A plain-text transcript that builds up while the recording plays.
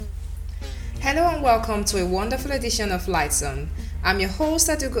Hello and welcome to a wonderful edition of Lights On. I'm your host,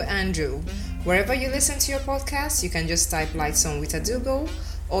 Adugo Andrew. Wherever you listen to your podcast, you can just type Lights On with Adugo,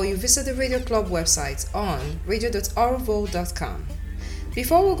 or you visit the Radio Club website on radio.orvo.com.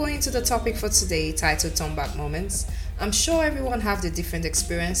 Before we go into the topic for today, titled Turn Back Moments, I'm sure everyone have the different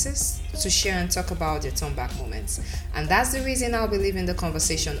experiences to share and talk about their turn back moments. And that's the reason I'll be leaving the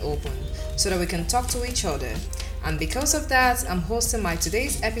conversation open, so that we can talk to each other. And because of that, I'm hosting my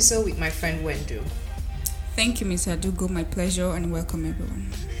today's episode with my friend Wendu. Thank you, Ms. Adugo. My pleasure, and welcome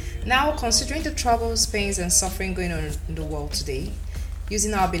everyone. Now, considering the troubles, pains, and suffering going on in the world today,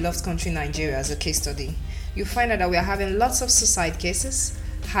 using our beloved country Nigeria as a case study, you find out that we are having lots of suicide cases,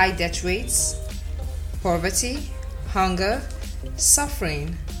 high death rates, poverty, hunger,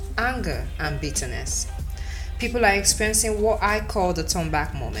 suffering, anger, and bitterness. People are experiencing what I call the turn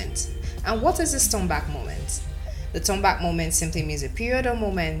back moment. And what is this turn back moment? The turn back moment simply means a period or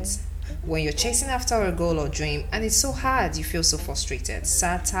moment when you're chasing after a goal or dream and it's so hard you feel so frustrated,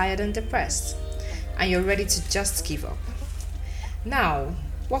 sad, tired, and depressed, and you're ready to just give up. Now,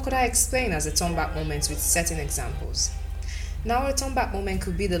 what could I explain as a turn back moment with certain examples? Now, a turn back moment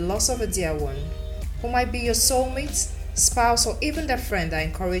could be the loss of a dear one, who might be your soulmate, spouse, or even the friend that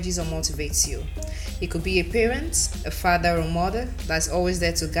encourages or motivates you. It could be a parent, a father or mother that's always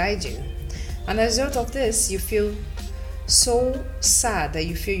there to guide you. And as a result of this, you feel so sad that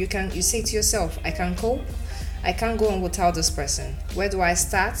you say to yourself, I can't cope, I can't go on without this person. Where do I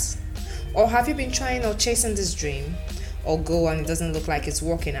start? Or have you been trying or chasing this dream or goal and it doesn't look like it's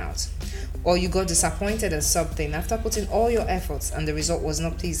working out? Or you got disappointed at something after putting all your efforts and the result was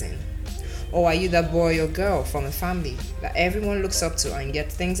not pleasing? Or are you that boy or girl from a family that everyone looks up to and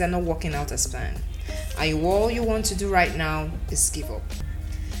yet things are not working out as planned? And all you want to do right now is give up?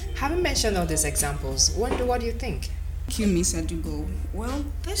 Having mentioned all these examples, what do you think? Thank you, Ms. Adugo. Well,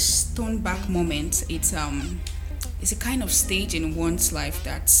 this turn back moment, it's a kind of stage in one's life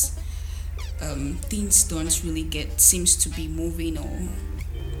that things don't really seems to be moving or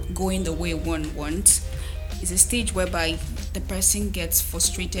going the way one wants. It's a stage whereby the person gets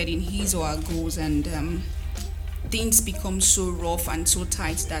frustrated in his or her goals and things become so rough and so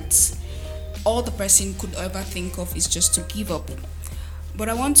tight that all the person could ever think of is just to give up. But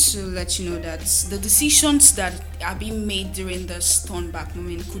I want to let you know that the decisions that are being made during this turn back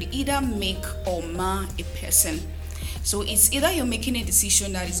moment could either make or mar a person. So it's either you're making a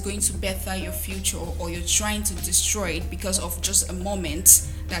decision that is going to better your future or you're trying to destroy it because of just a moment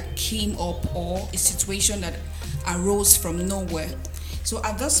that came up or a situation that arose from nowhere. So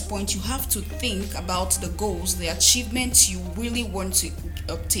at this point, you have to think about the goals, the achievements you really want to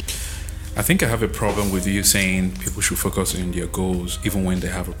obtain. I think I have a problem with you saying people should focus on their goals even when they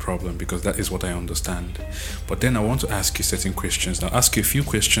have a problem, because that is what I understand. But then I want to ask you certain questions. I'll ask you a few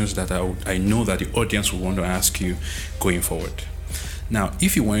questions that I know that the audience will want to ask you going forward. Now,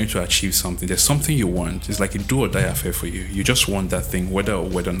 if you wanted to achieve something, there's something you want. It's like a do or die affair for you. You just want that thing, whether or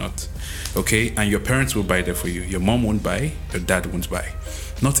not. Okay? And your parents will buy that for you. Your mom won't buy, your dad won't buy.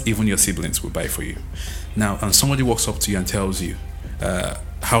 Not even your siblings will buy for you. Now, and somebody walks up to you and tells you,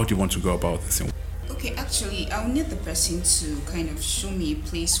 how do you want to go about this thing? Okay, actually, I'll need the person to kind of show me a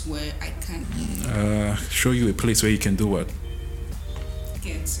place where I can show you a place where you can do what?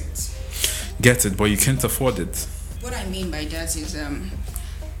 Get it, but you can't afford it. What I mean by that is,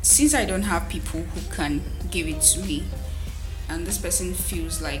 since I don't have people who can give it to me, and this person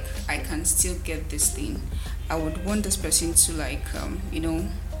feels like I can still get this thing, I would want this person to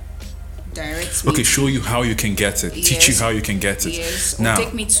direct me. Okay, show you how you can get it. Yes. Teach you how you can get it. Yes, or now,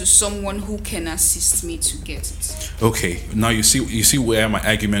 take me to someone who can assist me to get it. Okay, now you see where my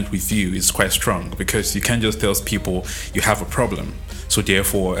argument with you is quite strong, because you can't just tell people you have a problem. So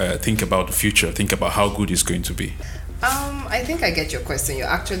therefore, think about the future. Think about how good it's going to be. I think I get your question. You're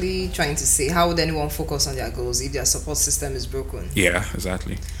actually trying to say, how would anyone focus on their goals if their support system is broken? Yeah,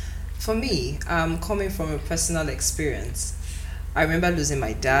 exactly. For me, coming from a personal experience, I remember losing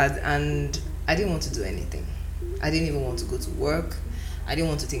my dad and I didn't want to do anything. I didn't even want to go to work. I didn't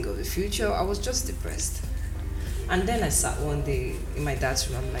want to think of the future. I was just depressed. And then I sat one day in my dad's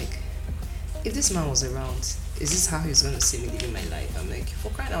room. I'm like, if this man was around, is this how he's going to see me living my life? I'm like, for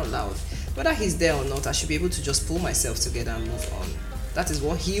crying out loud, whether he's there or not, I should be able to just pull myself together and move on. That is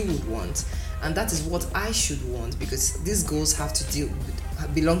what he would want. And that is what I should want, because these goals have to deal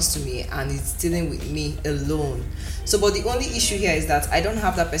with, belongs to me and it's dealing with me alone. So, but the only issue here is that I don't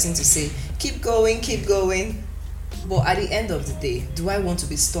have that person to say, keep going. But at the end of the day, do I want to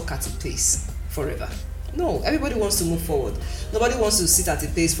be stuck at a place forever? No, everybody wants to move forward. Nobody wants to sit at a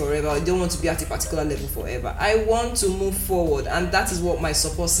place forever. Or don't want to be at a particular level forever. I want to move forward, and that is what my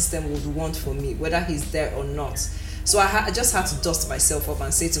support system would want for me, whether he's there or not. So I just had to dust myself up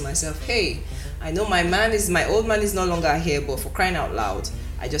and say to myself, hey, I know my old man is no longer here, but for crying out loud,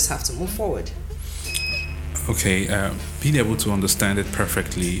 I just have to move forward. Okay, being able to understand it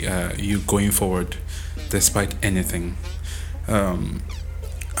perfectly, you going forward despite anything.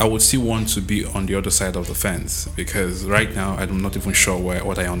 I would still want to be on the other side of the fence, because right now I'm not even sure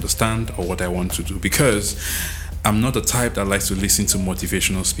what I understand or what I want to do, because I'm not the type that likes to listen to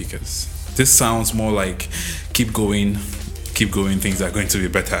motivational speakers. This sounds more like keep going, things are going to be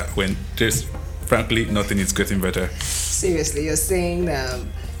better, when there's frankly nothing is getting better. Seriously, you're saying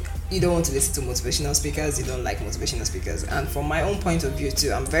you don't want to listen to motivational speakers, you don't like motivational speakers. And from my own point of view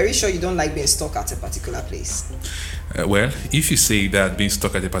too, I'm very sure you don't like being stuck at a particular place. Well, if you say that being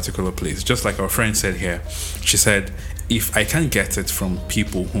stuck at a particular place, just like our friend said here, she said, if I can't get it from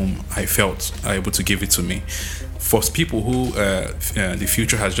people whom I felt are able to give it to me, for people who the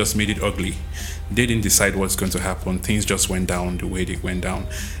future has just made it ugly, they didn't decide what's going to happen, things just went down the way they went down,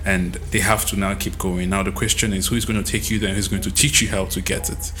 and they have to now keep going. Now the question is, who is going to take you there, who's going to teach you how to get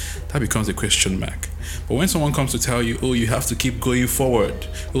it? That becomes a question mark. But when someone comes to tell you, oh, you have to keep going forward,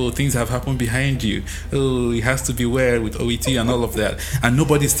 oh, things have happened behind you, oh, it has to be well with OET and all of that, and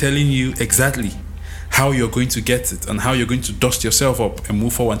nobody's telling you exactly how you're going to get it and how you're going to dust yourself up and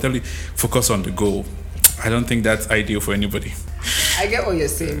move forward and tell you, focus on the goal, I don't think that's ideal for anybody. I get what you're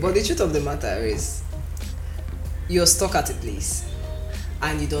saying, but the truth of the matter is, you're stuck at a place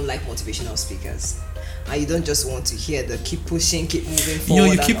and you don't like motivational speakers, and you don't just want to hear the keep pushing, keep moving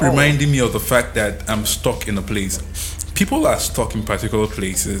forward. You keep reminding me of the fact that I'm stuck in a place. People are stuck in particular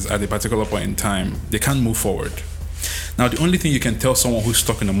places at a particular point in time. They can't move forward. Now, the only thing you can tell someone who's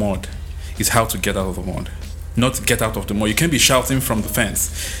stuck in the mud is how to get out of the mud. Not get out of the mud. You can't be shouting from the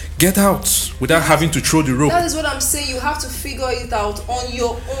fence, get out, without having to throw the rope. That is what I'm saying. You have to figure it out on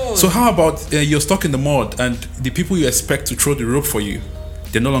your own. So how about you're stuck in the mud and the people you expect to throw the rope for you,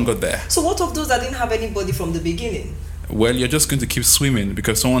 they're no longer there? So what of those that didn't have anybody from the beginning? Well, you're just going to keep swimming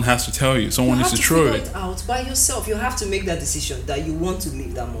because someone has to tell you. Someone needs to throw it. You have to figure it out by yourself. You have to make that decision that you want to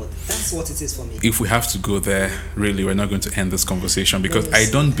leave that mud. That's what it is for me. If we have to go there, really, we're not going to end this conversation, because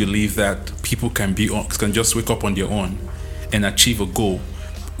I don't believe that people can just wake up on their own and achieve a goal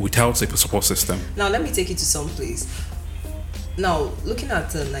without a support system. Now, let me take you to some place. Now, looking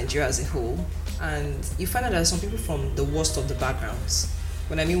at Nigeria as a whole, and you find out there are some people from the worst of the backgrounds.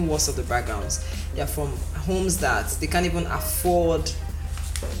 When I mean worst of the backgrounds, they're from homes that they can't even afford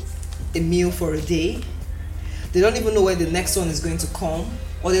a meal for a day. They don't even know where the next one is going to come,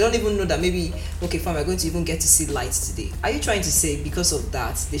 or they don't even know that maybe, okay, fine, we're going to even get to see light today. Are you trying to say because of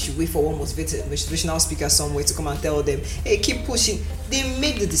that they should wait for one motivational speaker somewhere to come and tell them, hey, keep pushing? They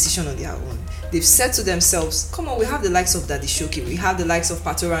make the decision on their own. They've said to themselves, come on, we have the likes of Daddy Shoki, we have the likes of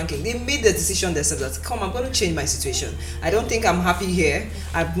Pato Ranking. They made the decision themselves that, come, I'm going to change my situation. I don't think I'm happy here.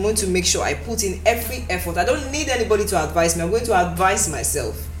 I'm going to make sure I put in every effort. I don't need anybody to advise me. I'm going to advise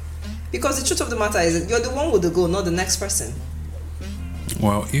myself. Because the truth of the matter is that you're the one with the goal, not the next person.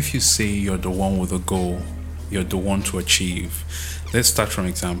 Well, if you say you're the one with a goal, you're the one to achieve. Let's start from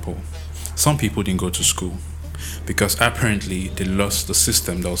example. Some people didn't go to school because apparently they lost the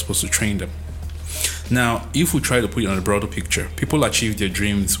system that was supposed to train them. Now, if we try to put it on a broader picture, people achieve their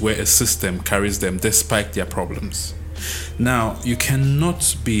dreams where a system carries them despite their problems. Now, you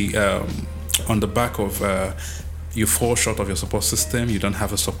cannot be on the back of you fall short of your support system, you don't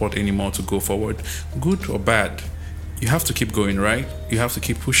have a support anymore to go forward, good or bad. You have to keep going, right? You have to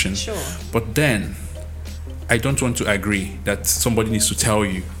keep pushing. Sure. But then, I don't want to agree that somebody needs to tell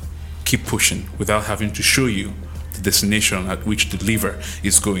you, keep pushing, without having to show you the destination at which the lever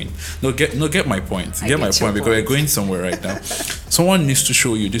is going. Get my point. Get my point, because we're going somewhere right now. Someone needs to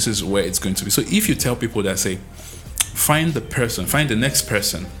show you this is where it's going to be. So if you tell people that, say, find the next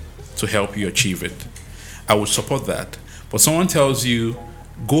person to help you achieve it, I would support that. But someone tells you,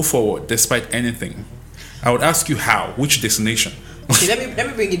 go forward despite anything, I would ask you how, which destination? Okay, let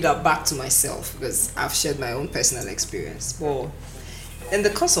me bring it back to myself, because I've shared my own personal experience. Well, in the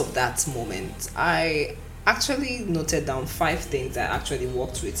course of that moment, I actually noted down 5 things that I actually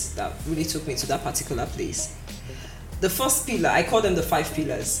worked with that really took me to that particular place. The first pillar, I call them the 5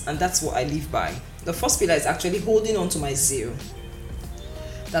 pillars, and that's what I live by. The first pillar is actually holding on to my zero.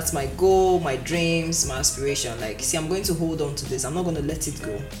 That's my goal, my dreams, my aspiration. Like, see, I'm going to hold on to this. I'm not going to let it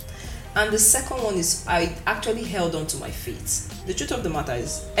go. And the second one is I actually held on to my faith. The truth of the matter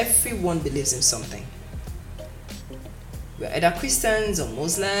is everyone believes in something. we're either Christians or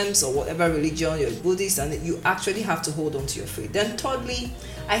Muslims or whatever religion, you're Buddhist, and you actually have to hold on to your faith. Then thirdly,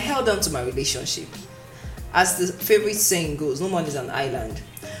 I held on to my relationship. As the favorite saying goes, no man is an island.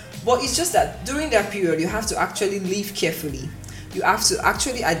 But it's just that during that period, you have to actually live carefully. You have to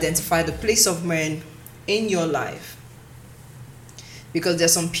actually identify the place of men in your life. Because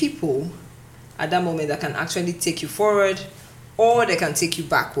there's some people at that moment that can actually take you forward, or they can take you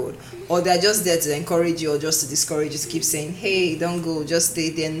backward, or they're just there to encourage you or just to discourage you, to keep saying, hey, don't go, just stay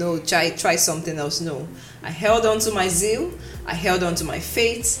there, no, try something else. No, I held on to my zeal, I held on to my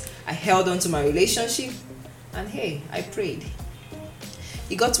faith, I held on to my relationship, and hey, I prayed.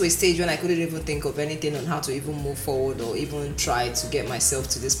 It got to a stage when I couldn't even think of anything on how to even move forward or even try to get myself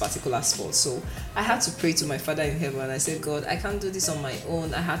to this particular spot. So I had to pray to my Father in heaven, and I said, God, I can't do this on my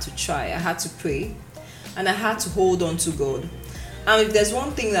own. I had to try, I had to pray, and I had to hold on to God. And if there's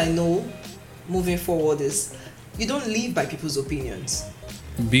one thing that I know moving forward is you don't live by people's opinions.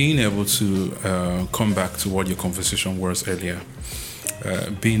 Being able to come back to what your conversation was earlier,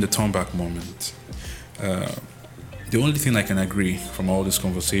 being the turn back moment. The only thing I can agree from all this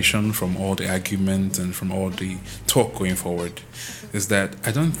conversation, from all the argument, and from all the talk going forward is that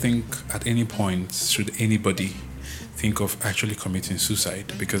I don't think at any point should anybody think of actually committing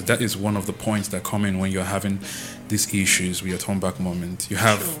suicide, because that is one of the points that come in when you're having these issues with your turn back moment. You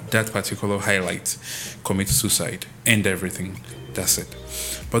have that particular highlight, commit suicide, end everything, that's it.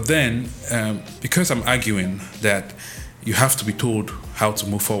 But then, because I'm arguing that you have to be told how to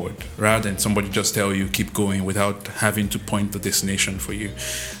move forward rather than somebody just tell you keep going without having to point the destination for you.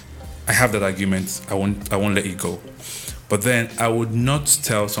 I have that argument. I won't let it go. But then I would not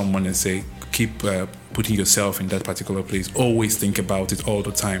tell someone and say keep putting yourself in that particular place. Always think about it all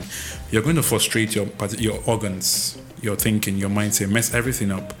the time. You're going to frustrate your organs, your thinking, your mindset, mess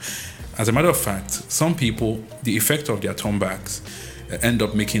everything up. As a matter of fact, some people, the effect of their turnbacks end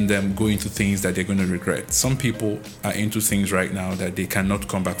up making them go into things that they're going to regret. Some people are into things right now that they cannot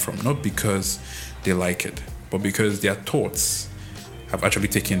come back from, not because they like it, but because their thoughts have actually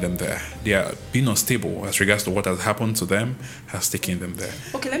taken them there. They are being unstable as regards to what has happened to them has taken them there.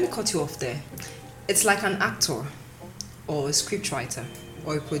 Okay, let me cut you off there. It's like an actor or a scriptwriter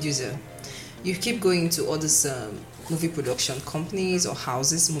or a producer. You keep going to all these movie production companies or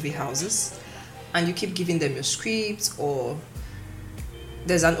movie houses, and you keep giving them your script, or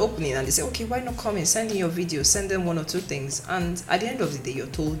there's an opening and they say, okay, why not come in, send in your video, send them one or two things, and at the end of the day you're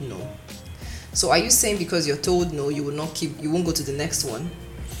told no. So are you saying because you're told no, you won't go to the next one?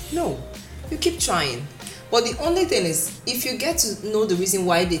 No, you keep trying. But the only thing is, if you get to know the reason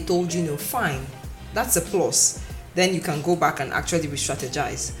why they told you no, fine, that's a plus. Then you can go back and actually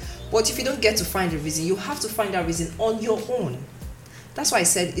re-strategize. But if you don't get to find the reason, you have to find that reason on your own. That's why I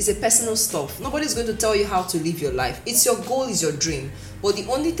said it's a personal stuff. Nobody's going to tell you how to live your life. It's your goal, it's your dream. But the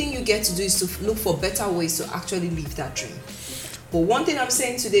only thing you get to do is to look for better ways to actually live that dream. But one thing I'm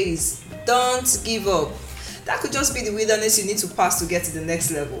saying today is don't give up. That could just be the wilderness you need to pass to get to the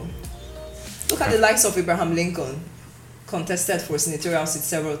next level. Look at the likes of Abraham Lincoln, contested for a senatorial seat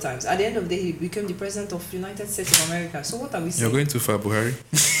several times. At the end of the day, he became the president of the United States of America. So what are we saying? You're going too far, Buhari.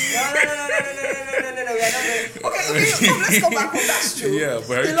 No, we are not going. Okay, come, let's go back home. That's true. Yeah,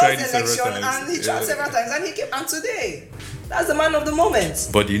 Buhari he tried lost the election several times. and he tried several times, and he came. And today, that's the man of the moment.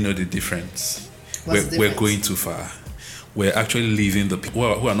 But you know the difference. What's the We're difference? going too far. We're actually leaving the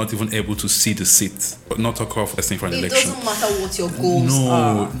people who are not even able to see the seat, but not talk of testing for an It election. doesn't matter what your goals No,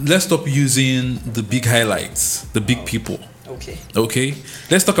 are. let's stop using the big highlights, the big people. Okay,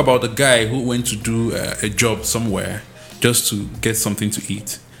 let's talk about the guy who went to do a job somewhere just to get something to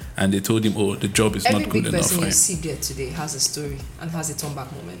eat, and they told him, oh, the job is Every not good big enough person for you him. see there today has a story and has a turn back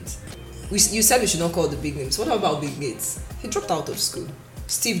moment. You said we should not call the big names. What about Bill Gates? He dropped out of school.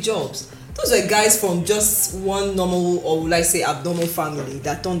 Steve Jobs. Those were guys from just one normal, or would I say abnormal family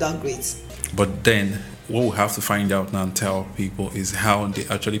that turned out great. But then what we have to find out now and tell people is how they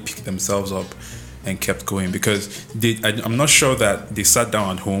actually picked themselves up and kept going, because I'm not sure that they sat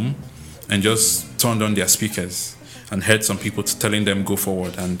down at home and just turned on their speakers and heard some people telling them go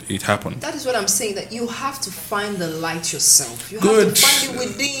forward, and it happened. That is what I'm saying, that you have to find the light yourself. You Good. have to find it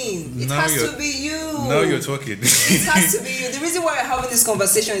within. It Now has you're- to be you. Now you're talking. It has to be you. The reason why we're having this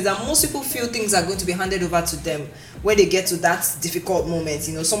conversation is that most people feel things are going to be handed over to them when they get to that difficult moment.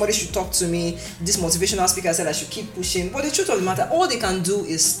 You know, somebody should talk to me. This motivational speaker said I should keep pushing. But the truth of the matter, all they can do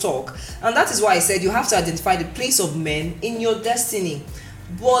is talk. And that is why I said you have to identify the place of men in your destiny.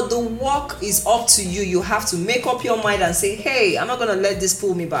 But the work is up to you. You have to make up your mind and say, hey, I'm not going to let this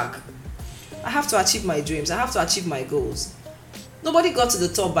pull me back. I have to achieve my dreams. I have to achieve my goals. Nobody got to the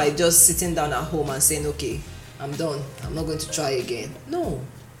top by just sitting down at home and saying, okay, I'm done. I'm not going to try again. No.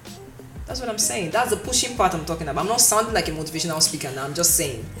 That's what I'm saying. That's the pushing part I'm talking about. I'm not sounding like a motivational speaker now. I'm just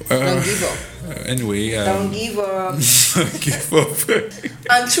saying, don't give up. Anyway, don't give up. Don't give up.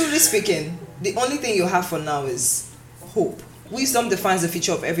 And truly speaking, the only thing you have for now is hope. Wisdom defines the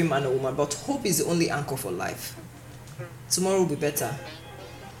future of every man or woman, but hope is the only anchor for life. Tomorrow will be better.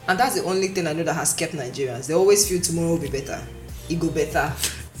 And that's the only thing I know that has kept Nigerians. They always feel tomorrow will be better. It go better.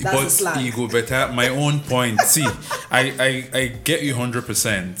 That's the slang. It go better. My own point. See, I get you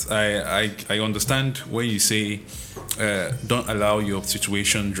 100%. I understand when you say don't allow your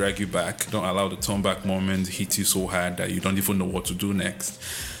situation drag you back. Don't allow the turn back moment hit you so hard that you don't even know what to do next.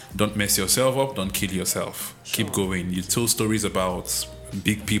 Don't mess yourself up. Don't kill yourself. Sure. Keep going. You told stories about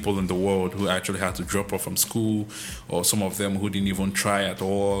big people in the world who actually had to drop off from school, or some of them who didn't even try at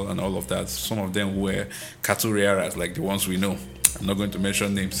all, and all of that. Some of them were cattle rearers, like the ones we know. I'm not going to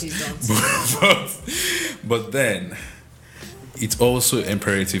mention names. But then it's also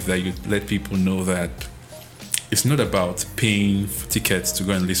imperative that you let people know that it's not about paying tickets to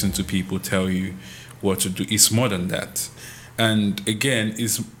go and listen to people tell you what to do. It's more than that. And again,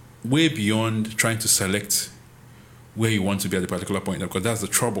 it's way beyond trying to select where you want to be at a particular point, because that's the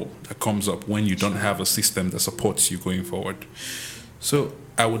trouble that comes up when you don't have a system that supports you going forward. So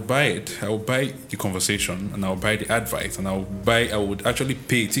I would buy it. I would buy the conversation, and I would buy the advice, and I would actually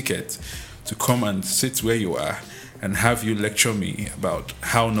pay a ticket to come and sit where you are and have you lecture me about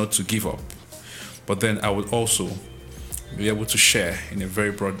how not to give up. But then I would also be able to share in a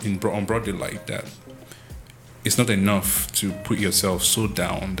very broad light that it's not enough to put yourself so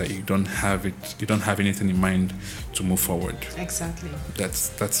down that you don't have anything in mind to move forward. Exactly. That's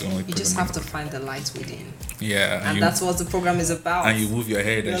the only. You just have to find the light within. Yeah. And that's what the program is about. And you move your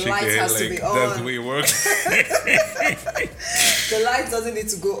head and shake your head like that's the way it works. The light doesn't need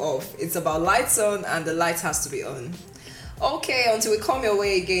to go off. It's about lights on, and the light has to be on. Okay, until we come your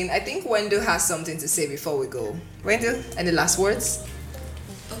way again, I think Wendell has something to say before we go. Wendell, any last words?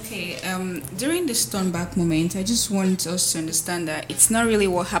 Okay, during this turn back moment, I just want us to understand that it's not really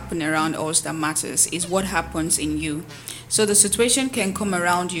what happened around us that matters, it's what happens in you. So the situation can come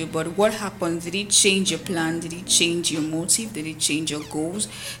around you, but what happened? Did it change your plan? Did it change your motive? Did it change your goals?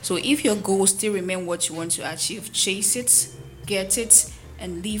 So if your goals still remain what you want to achieve, chase it, get it,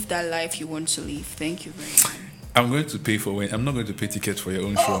 and live that life you want to live. Thank you very much. I'm going to pay for it. I'm not going to pay tickets for your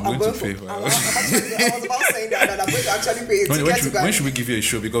own show. I'm going to pay for it. I was about saying that I'm going to actually pay a ticket. When should we give you a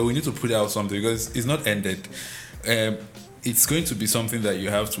show? Because we need to put out something, because it's not ended. It's going to be something that we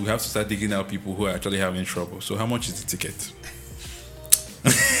have to start digging out people who are actually having trouble. So how much is the ticket?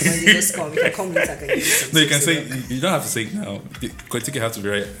 When you just come, you can come later. No, you can say, you don't have to say it now. The ticket has to be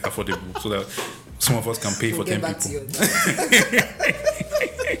very affordable so that some of us can pay for 10 people.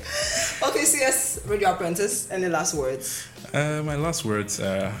 Okay, CS Radio Apprentice, any last words? My last words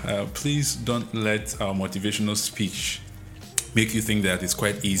are, please don't let our motivational speech make you think that it's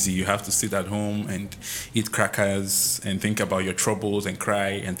quite easy. You have to sit at home and eat crackers and think about your troubles and cry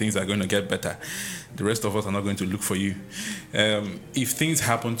and things are going to get better. The rest of us are not going to look for you. If things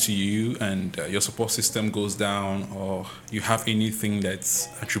happen to you and your support system goes down, or you have anything that's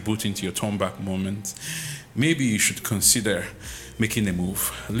attributing to your turn back moment, maybe you should consider making a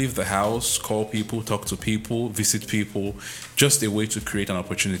move. Leave the house, call people, talk to people, visit people. Just a way to create an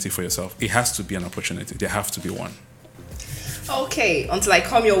opportunity for yourself. It has to be an opportunity. There has to be one. Okay, until I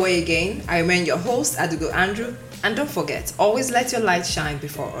come your way again, I remain your host, Adugo Andrew. And don't forget, always let your light shine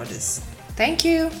before others. Thank you.